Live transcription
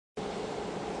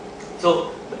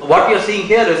So what you are seeing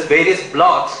here is various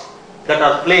blocks that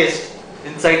are placed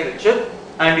inside the chip,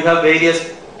 and you have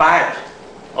various pads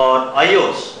or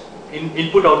IOs,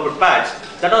 input-output pads,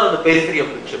 that are on the periphery of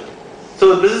the chip.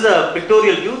 So this is a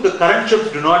pictorial view. The current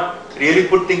chips do not really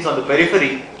put things on the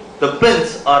periphery. The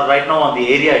pins are right now on the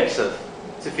area itself.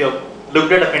 So if you have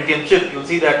looked at a Pentium chip, you'll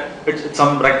see that it's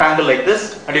some rectangle like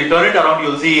this, and you turn it around,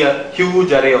 you'll see a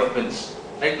huge array of pins,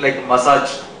 right? Like a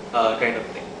massage kind of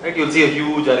thing, right? You'll see a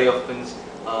huge array of pins,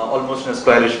 almost in a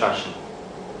squarish fashion.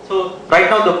 So right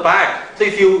now the pad, so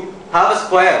if you have a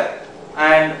square,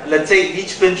 and let's say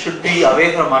each pin should be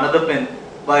away from another pin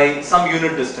by some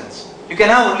unit distance, you can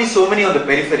have only so many on the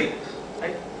periphery,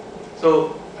 right?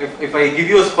 So if I give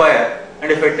you a square,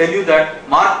 and if I tell you that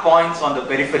mark points on the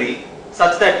periphery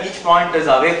such that each point is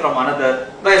away from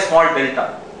another by a small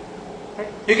delta, right?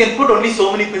 You can put only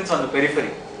so many pins on the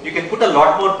periphery. You can put a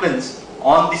lot more pins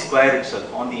on the square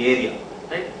itself, on the area,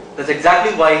 right? That's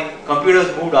exactly why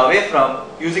computers moved away from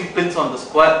using pins on the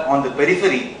square, on the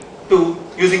periphery, to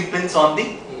using pins on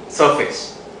the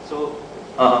surface. So,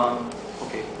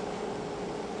 okay.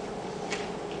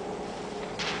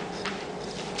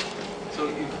 So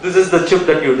if this is the chip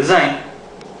that you design,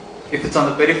 if it's on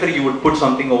the periphery, you would put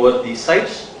something over these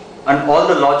sides, and all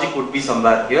the logic would be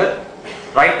somewhere here.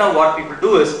 Right now what people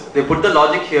do is, they put the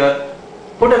logic here,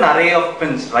 put an array of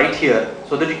pins right here,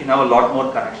 so that you can have a lot more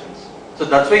connections. So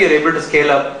that's why you're able to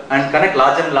scale up and connect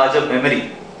larger and larger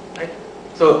memory, right?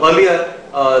 So earlier,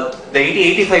 the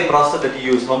 8085 processor that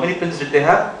you use, how many pins did they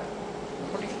have?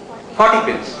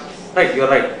 40 pins. Right, you're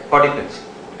right, 40 pins.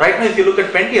 Right now if you look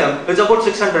at Pentium, it's about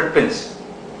 600 pins.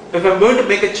 If I'm going to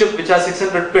make a chip which has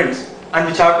 600 pins and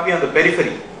which have to be on the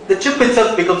periphery, the chip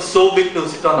itself becomes so big to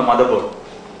sit on the motherboard.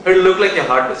 It will look like a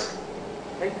hard disk,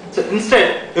 right? So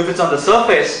instead, if it's on the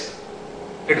surface,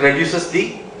 it reduces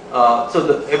the,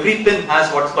 every pin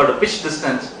has what's called a pitch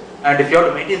distance, and if you have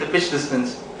to maintain the pitch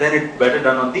distance, then it's better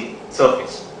done on the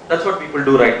surface. That's what people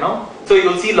do right now. So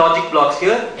you'll see logic blocks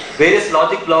here, various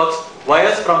logic blocks,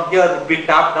 wires from here would be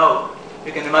tapped out.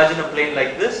 You can imagine a plane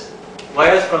like this.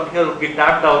 Wires from here would be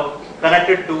tapped out,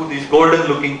 connected to these golden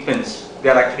looking pins. They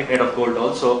are actually made of gold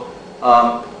also.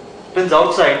 Pins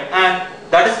outside, and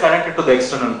that is connected to the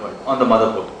external world on the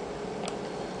motherboard.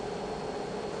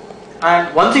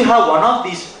 And once you have one of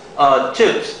these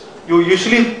chips, you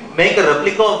usually make a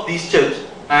replica of these chips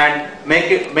and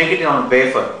make it on a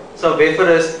wafer. So a wafer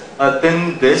is a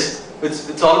thin disk.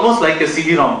 It's almost like a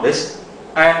CD-ROM disk,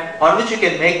 and on which you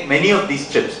can make many of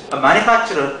these chips. A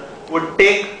manufacturer would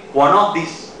take one of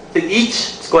these. So each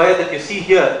square that you see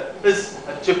here is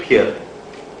a chip here.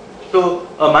 So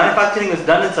manufacturing is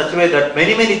done in such a way that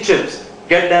many chips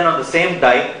get done on the same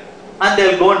die, and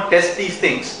they'll go and test these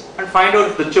things and find out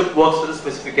if the chip works to the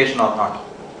specification or not.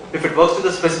 If it works to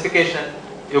the specification,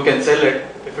 you can sell it.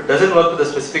 If it doesn't work to the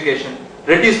specification,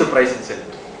 reduce the price and sell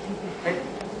it. Right?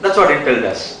 That's what Intel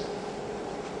does.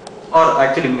 Or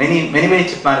actually many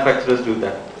chip manufacturers do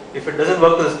that. If it doesn't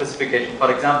work to the specification,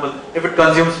 for example, if it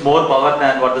consumes more power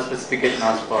than what the specification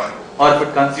asks for, or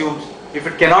if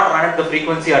it cannot run at the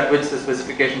frequency at which the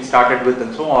specification started with,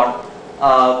 and so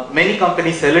on, many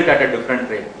companies sell it at a different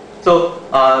rate. So,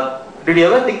 did you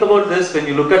ever think about this? When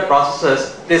you look at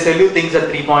processors, they sell you things at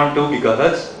 3.2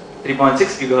 gigahertz,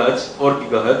 3.6 gigahertz, 4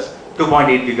 gigahertz,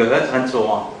 2.8 gigahertz, and so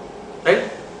on,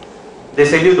 right? They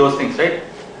sell you those things, right?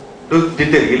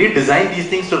 Did they really design these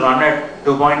things to run at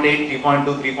 2.8,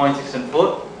 3.2, 3.6 and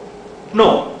 4?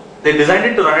 No. They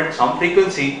designed it to run at some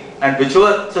frequency, and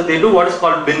so they do what is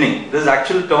called binning. This is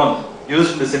actual term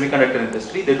used in the semiconductor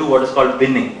industry. They do what is called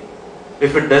binning.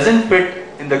 If it doesn't fit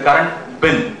in the current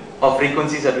bin of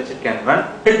frequencies at which it can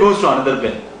run, it moves to another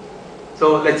bin.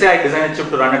 So let's say I design a chip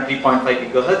to run at 3.5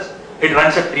 gigahertz, it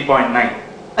runs at 3.9.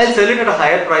 I'll sell it at a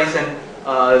higher price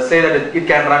and say that it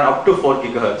can run up to 4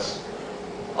 gigahertz.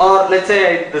 Or let's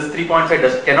say this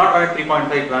 3.5 cannot run at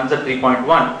 3.5, it runs at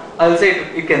 3.1. I'll say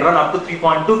it can run up to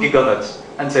 3.2 gigahertz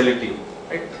and sell it to you.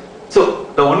 Right?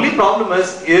 So the only problem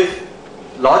is, if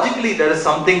logically there is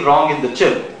something wrong in the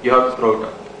chip, you have to throw it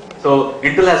out. So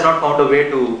Intel has not found a way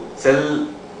to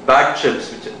sell bad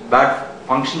chips, bad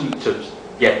functional chips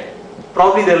yet.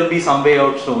 Probably there will be some way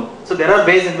out soon. So there are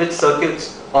ways in which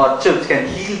circuits or chips can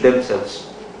heal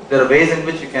themselves. There are ways in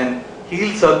which you can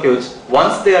heal circuits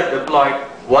once they are deployed,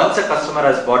 once a customer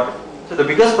has bought it. So the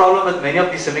biggest problem with many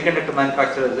of these semiconductor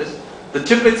manufacturers is the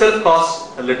chip itself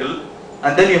costs a little,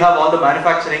 and then you have all the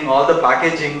manufacturing, all the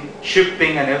packaging,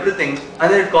 shipping and everything,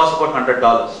 and then it costs about $100,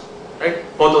 right?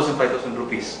 4,000, 5,000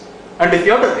 rupees. And if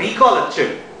you have to recall a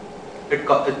chip, it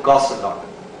costs a lot.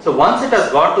 So once it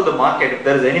has gone to the market, if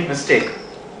there is any mistake,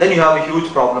 then you have a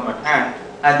huge problem at hand,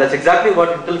 And that's exactly what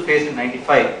Intel faced in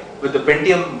 '95 with the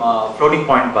Pentium floating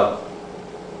point bug.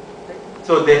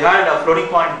 So they had a floating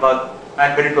point bug,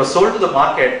 and when it was sold to the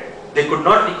market, they could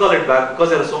not recall it back because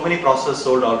there were so many processors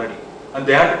sold already, and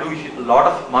they had to do a lot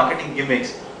of marketing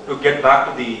gimmicks to get back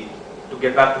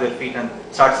to their feet and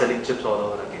start selling chips all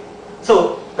over again.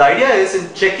 So the idea is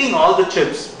in checking all the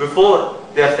chips before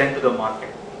they are sent to the market.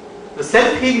 The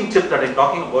self-healing chip that I'm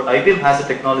talking about, IBM has a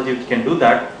technology which can do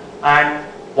that, and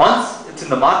once it's in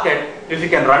the market, if you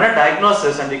can run a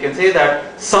diagnosis and you can say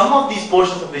that some of these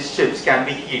portions of these chips can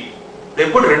be healed. They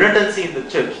put redundancy in the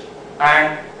chips,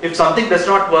 and if something does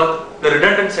not work, the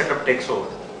redundant setup takes over.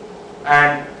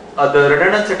 And the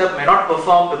redundant setup may not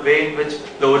perform the way in which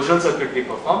the original circuitry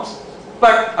performs,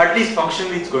 but at least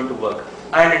functionally it's going to work.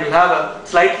 And it will have a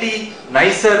slightly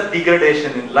nicer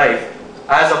degradation in life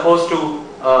as opposed to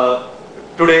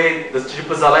today the chip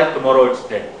is alive, tomorrow it's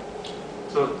dead.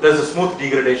 So there's a smooth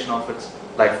degradation of its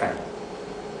lifetime.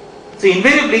 So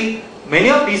invariably, many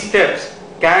of these steps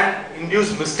can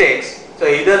induce mistakes. So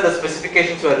either the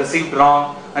specifications were received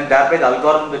wrong and thereby the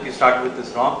algorithm that you started with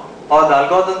is wrong, or the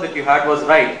algorithm that you had was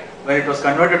right, when it was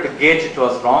converted to gates it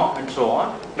was wrong, and so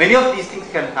on. Many of these things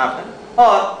can happen.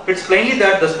 Or it's plainly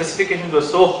that the specifications were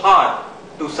so hard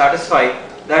to satisfy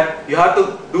that you have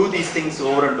to do these things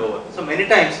over and over. So many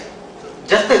times,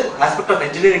 just the aspect of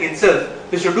engineering itself,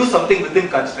 you should do something within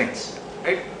constraints.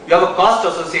 Right? You have a cost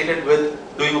associated with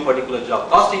doing a particular job.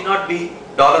 Cost need not be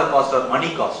dollar cost or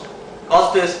money cost.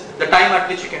 Cost is the time at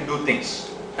which you can do things.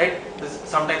 Right? This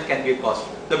sometimes can be a cost.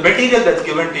 The material that's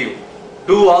given to you,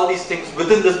 do all these things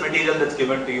within this material that's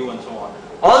given to you, and so on.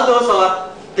 All those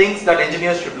are things that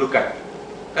engineers should look at.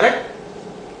 Correct?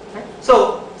 Right?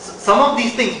 So some of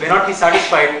these things may not be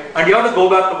satisfied, and you have to go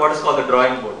back to what is called the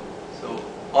drawing board. So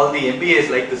all the MBAs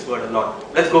like this word a lot.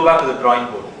 Let's go back to the drawing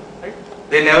board. Right?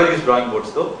 They never use drawing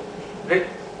boards though. Right?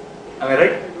 Am I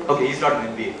right? Okay, he's not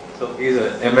an MBA. So he's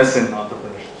a MS in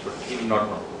entrepreneurship. He will not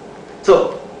know.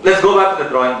 So let's go back to the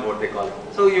drawing board, they call it.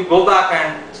 So you go back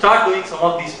and start doing some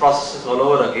of these processes all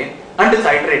over again, and it's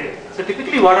iterated. So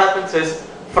typically what happens is,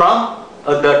 from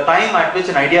the time at which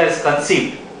an idea is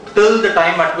conceived till the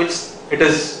time at which it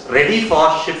is ready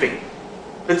for shipping,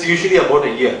 it's usually about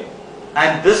a year.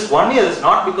 And this 1 year is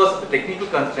not because of the technical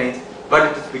constraints,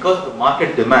 but it is because of the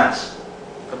market demands.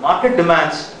 The market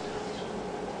demands.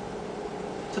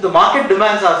 So the market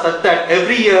demands are such that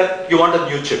every year you want a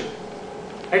new chip.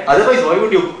 Right? Otherwise,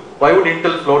 why would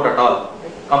Intel float at all?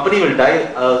 Company will die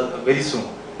very soon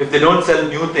if they don't sell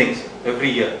new things every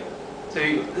year. So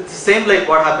it's the same like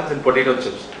what happens in potato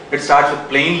chips. It starts with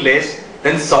plain lace,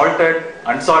 then salted,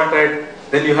 unsalted,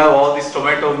 then you have all this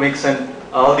tomato mix and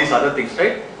all these other things,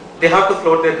 right? They have to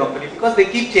float their company because they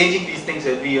keep changing these things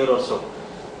every year or so.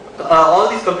 All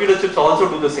these computer chips also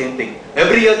do the same thing.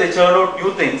 Every year they churn out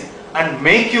new things and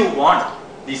make you want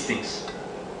these things.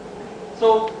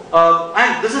 So,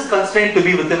 and this is constrained to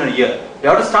be within a year. You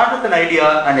have to start with an idea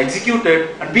and execute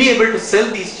it and be able to sell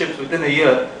these chips within a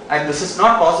year, and this is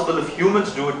not possible if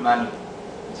humans do it manually.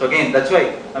 So again, that's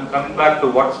why I'm coming back to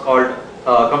what's called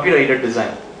computer-aided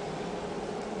design.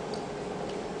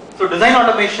 So design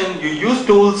automation, you use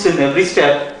tools in every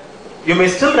step. You may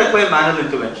still require manual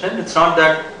intervention. It's not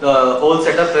that the whole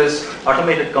setup is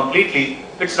automated completely.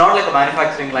 It's not like a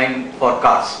manufacturing line for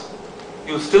cars.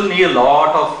 You still need a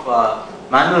lot of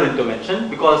manual intervention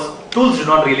because tools do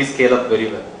not really scale up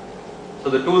very well. So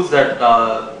the tools that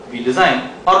we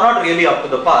design are not really up to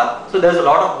the par. So there's a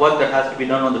lot of work that has to be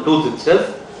done on the tools itself.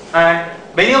 And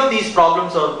many of these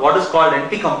problems are what is called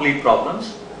NP-complete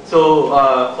problems. So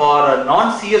for a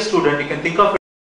non-CS student, you can think of it